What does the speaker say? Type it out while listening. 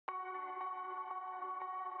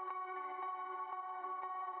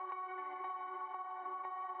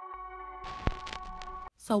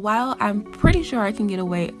So while I'm pretty sure I can get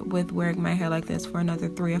away with wearing my hair like this for another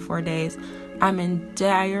 3 or 4 days, I'm in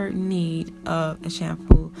dire need of a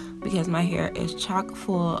shampoo because my hair is chock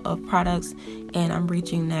full of products and I'm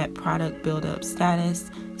reaching that product buildup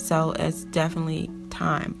status. So it's definitely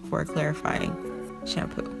time for a clarifying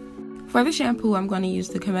shampoo. For the shampoo, I'm going to use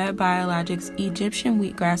the Comet Biologics Egyptian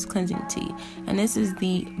Wheatgrass Cleansing Tea. And this is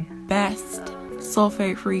the best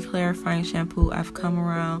sulfate-free clarifying shampoo I've come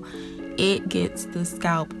around. It gets the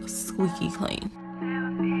scalp squeaky clean.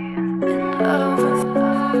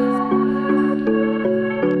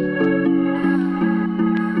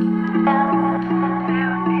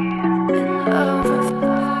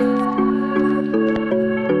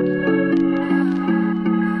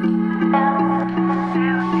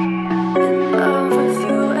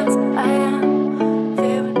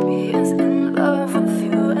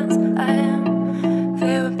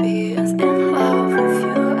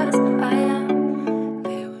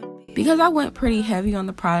 Because I went pretty heavy on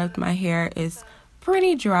the product, my hair is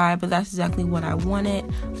pretty dry, but that's exactly what I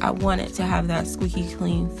wanted. I wanted to have that squeaky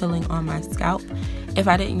clean feeling on my scalp. If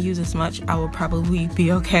I didn't use as much, I would probably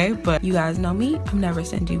be okay, but you guys know me, I'm never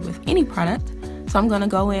stingy with any product. So I'm gonna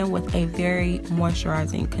go in with a very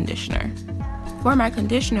moisturizing conditioner. For my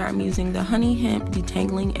conditioner, I'm using the Honey Hemp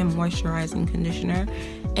Detangling and Moisturizing Conditioner.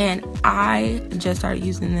 And I just started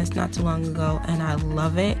using this not too long ago and I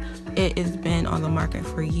love it. It has been on the market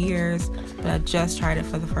for years, but I just tried it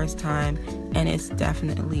for the first time and it's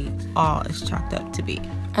definitely all it's chalked up to be.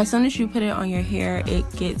 As soon as you put it on your hair, it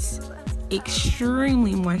gets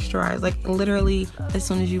extremely moisturized. Like literally, as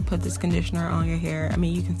soon as you put this conditioner on your hair, I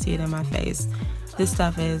mean, you can see it in my face. This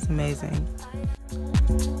stuff is amazing.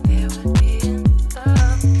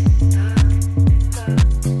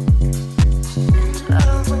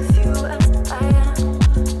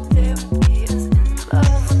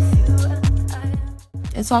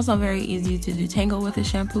 It's also very easy to detangle with the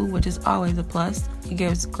shampoo, which is always a plus. It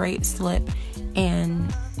gives great slip,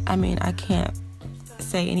 and I mean, I can't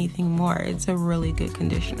say anything more. It's a really good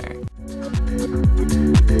conditioner.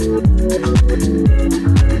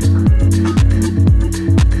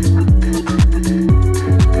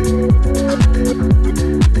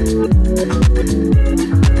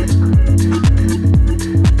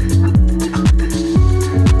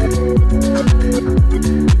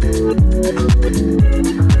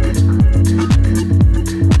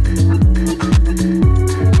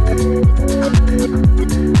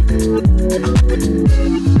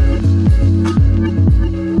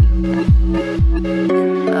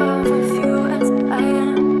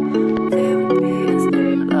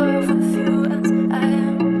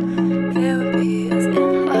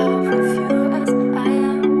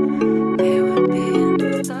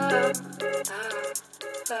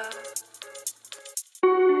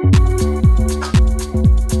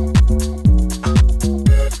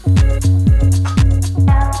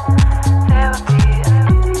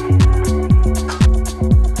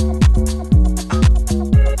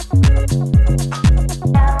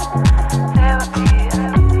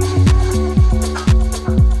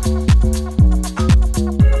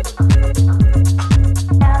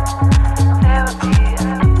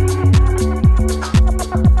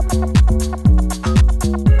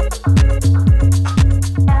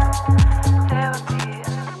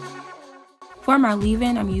 For my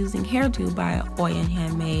leave-in, I'm using Hairdo by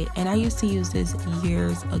Handmade, and I used to use this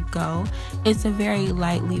years ago. It's a very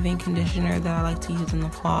light leave-in conditioner that I like to use in the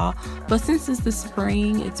fall, but since it's the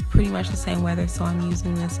spring, it's pretty much the same weather, so I'm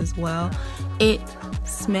using this as well. It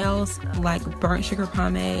smells like burnt sugar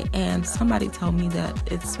pomade, and somebody told me that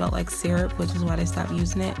it smelled like syrup, which is why they stopped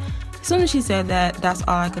using it. As soon as she said that, that's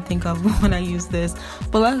all I could think of when I used this,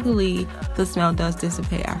 but luckily the smell does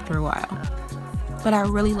dissipate after a while. But I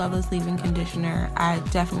really love this leave-in conditioner. I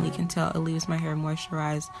definitely can tell it leaves my hair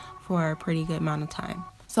moisturized for a pretty good amount of time.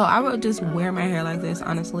 So I would just wear my hair like this.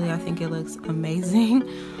 Honestly, I think it looks amazing.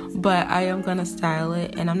 But I am going to style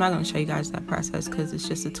it. And I'm not going to show you guys that process because it's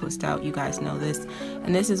just a twist out. You guys know this.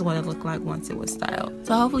 And this is what it looked like once it was styled.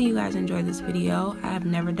 So hopefully you guys enjoyed this video. I have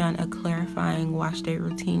never done a clarifying wash day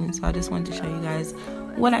routine. So I just wanted to show you guys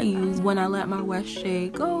what I use when I let my wash day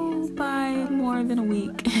go by more than a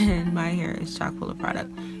week and my hair is chock full of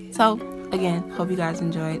product. So again, hope you guys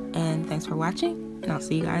enjoyed and thanks for watching, and I'll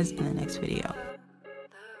see you guys in the next video.